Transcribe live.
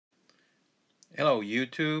Hello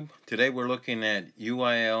YouTube. Today we're looking at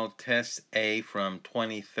UIL Test A from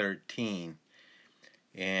 2013.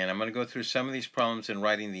 And I'm going to go through some of these problems and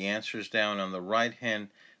writing the answers down. On the right hand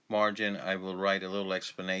margin I will write a little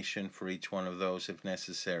explanation for each one of those if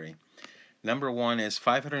necessary. Number one is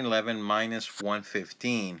 511 minus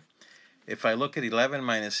 115. If I look at 11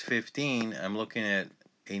 minus 15, I'm looking at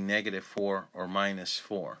a negative 4 or minus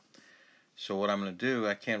 4. So what I'm going to do,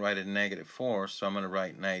 I can't write a negative 4, so I'm going to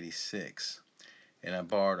write 96. And I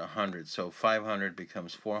borrowed 100, so 500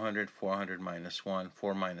 becomes 400. 400 minus 1,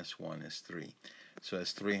 4 minus 1 is 3, so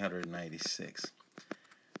that's 396.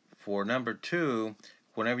 For number 2,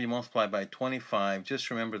 whenever you multiply by 25,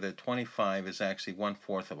 just remember that 25 is actually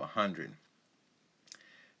 1/4 of 100.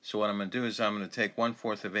 So what I'm going to do is I'm going to take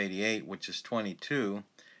 1/4 of 88, which is 22,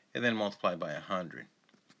 and then multiply by 100.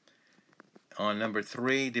 On number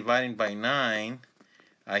 3, dividing by 9,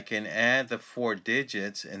 I can add the 4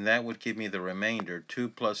 digits, and that would give me the remainder. 2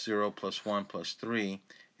 plus 0 plus 1 plus 3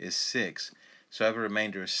 is 6. So I have a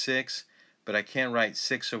remainder of 6, but I can't write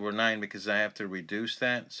 6 over 9 because I have to reduce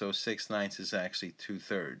that. So 6/9 is actually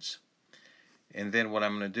 2/3. And then what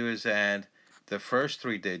I'm going to do is add the first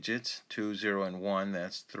 3 digits, 2, 0, and 1,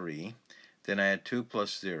 that's 3. Then I add 2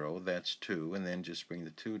 plus 0, that's 2, and then just bring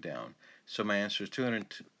the 2 down. So my answer is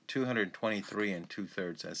 223 and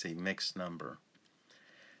 2/3 as a mixed number.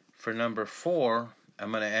 For number 4,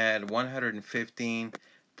 I'm going to add 115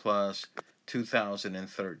 plus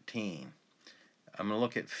 2013. I'm going to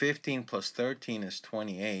look at 15 plus 13 is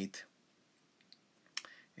 28,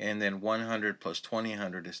 and then 100 plus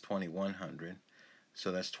 2000 is 2100,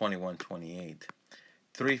 so that's 2128.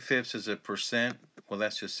 3/5 is a percent. Well,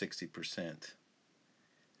 that's just 60%.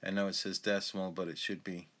 I know it says decimal, but it should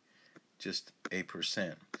be just a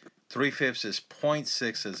percent. 3/5 is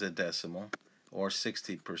 0.6 as a decimal, or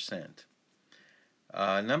 60%.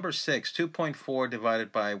 Number 6, 2.4 divided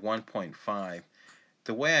by 1.5.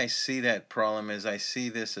 The way I see that problem is I see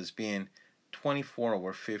this as being 24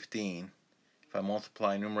 over 15 if I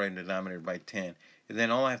multiply numerator and denominator by 10. And then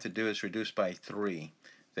all I have to do is reduce by 3.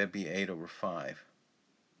 That'd be 8 over 5.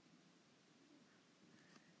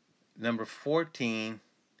 Number 7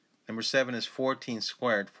 is 14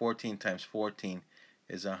 squared. 14 times 14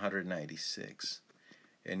 is 196.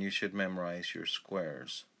 And you should memorize your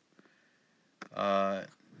squares.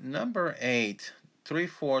 Number 8,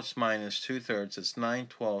 3/4 minus 2/3 is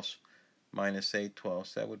 9/12 minus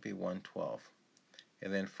 8/12. That would be 1/12.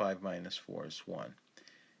 And then 5 minus 4 is 1.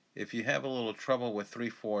 If you have a little trouble with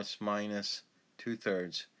 3/4 minus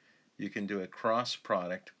 2/3, you can do a cross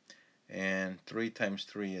product. And 3 times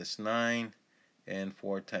 3 is 9, and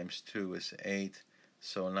 4 times 2 is 8.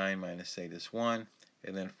 So 9 minus 8 is 1,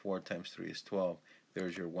 and then 4 times 3 is 12.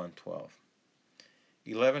 There's your 1/12.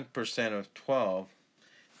 11% of 12,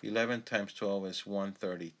 11 times 12 is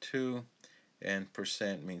 132, and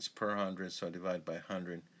percent means per 100, so divide by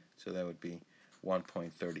 100, so that would be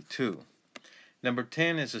 1.32. Number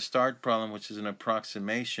 10 is a start problem, which is an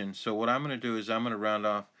approximation. So what I'm going to do is I'm going to round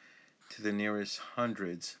off to the nearest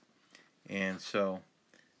hundreds, and so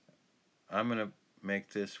I'm going to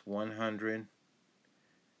make this 100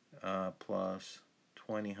 plus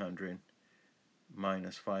 2000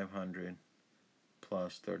 minus 500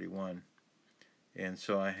 plus 31. And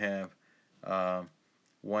so I have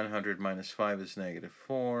 100 minus 5 is negative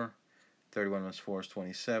 4. 31 minus 4 is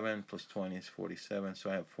 27. Plus 20 is 47. So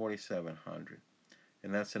I have 4700.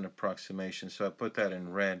 And that's an approximation. So I put that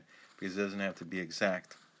in red because it doesn't have to be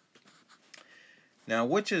exact. Now,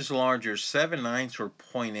 which is larger, 7/9 or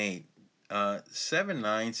 0.8?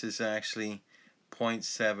 7/9 is actually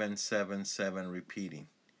 0.777 repeating.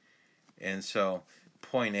 And so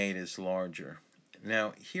 0.8 is larger.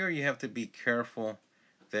 Now here you have to be careful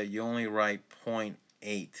that you only write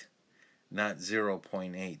 0.8, not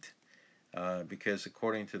 0.8. Because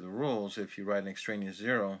according to the rules, if you write an extraneous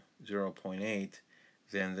 0, 0.8,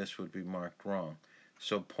 then this would be marked wrong.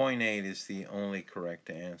 So 0.8 is the only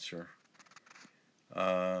correct answer.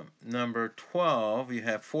 Number 12, you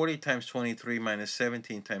have 40 times 23 minus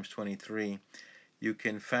 17 times 23. You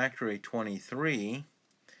can factor a 23,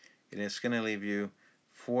 and it's going to leave you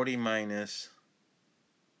 40 minus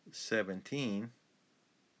 17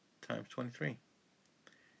 times 23.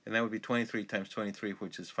 And that would be 23 times 23,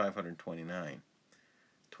 which is 529.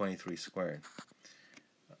 23 squared.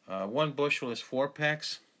 1 bushel is 4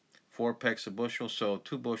 pecks. 4 pecks a bushel, so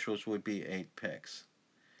 2 bushels would be 8 pecks.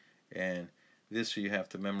 And this you have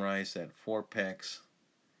to memorize that 4 pecks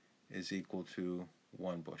is equal to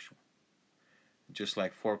 1 bushel. Just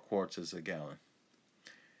like 4 quarts is a gallon.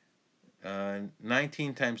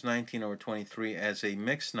 19 times 19 over 23 as a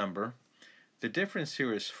mixed number. The difference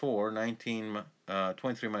here is 4.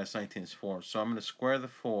 23 minus 19 is 4. So I'm going to square the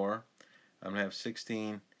 4. I'm going to have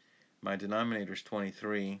 16. My denominator is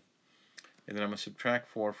 23. And then I'm going to subtract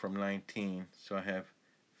 4 from 19. So I have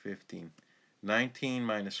 15. 19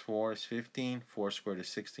 minus 4 is 15. 4 squared is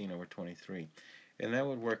 16 over 23. And that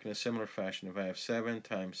would work in a similar fashion. If I have 7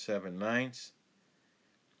 times 7 ninths,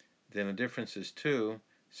 then the difference is 2.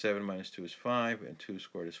 7 minus 2 is 5, and 2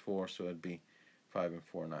 squared is 4, so it would be 5 and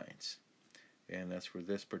 4 ninths. And that's for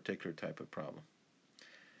this particular type of problem.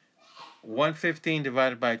 115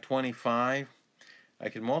 divided by 25. I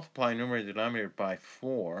can multiply numerator and denominator by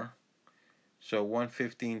 4. So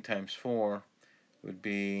 115 times 4 would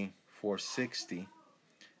be 460.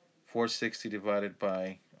 460 divided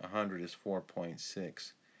by 100 is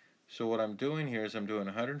 4.6. So what I'm doing here is I'm doing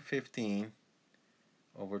 115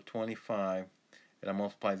 over 25, and I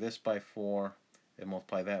multiply this by 4 and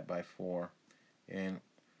multiply that by 4, and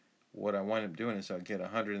what I wind up doing is I'll get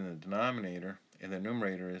 100 in the denominator, and the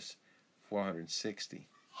numerator is 460.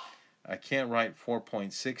 I can't write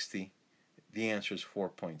 4.60. The answer is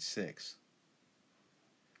 4.6.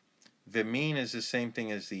 The mean is the same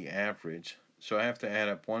thing as the average, so I have to add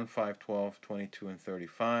up 1, 5, 12, 22, and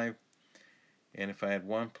 35. And if I add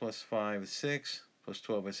 1 plus 5 is 6, plus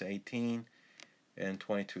 12 is 18, and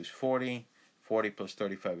 22 is 40. 40 plus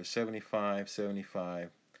 35 is 75. 75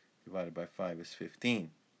 divided by 5 is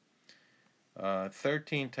 15.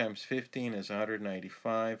 13 times 15 is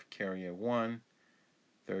 195, carry a 1.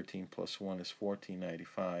 13 plus 1 is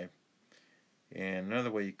 1495. And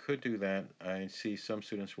another way you could do that, I see some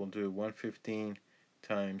students will do 115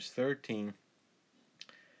 times 13.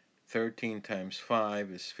 13 times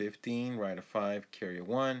 5 is 15, write a 5, carry a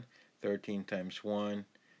 1. 13 times 1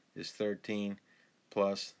 is 13,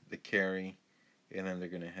 plus the carry, and then they're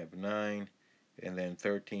going to have 9. And then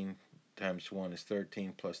 13 times 1 is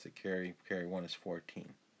 13, plus the carry 1 is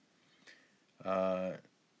 14.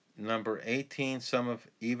 Number 18, sum of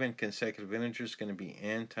even consecutive integers is going to be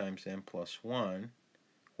n times n plus 1,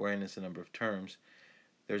 where n is the number of terms.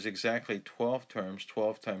 There's exactly 12 terms.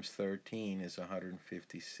 12 times 13 is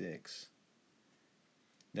 156.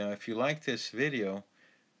 Now, if you like this video,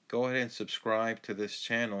 go ahead and subscribe to this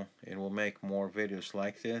channel, and we'll make more videos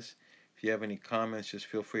like this. If you have any comments, just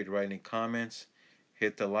feel free to write any comments.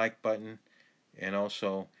 Hit the like button, and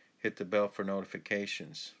also hit the bell for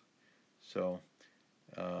notifications. So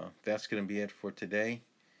that's going to be it for today,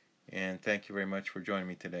 and thank you very much for joining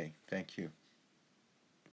me today. Thank you.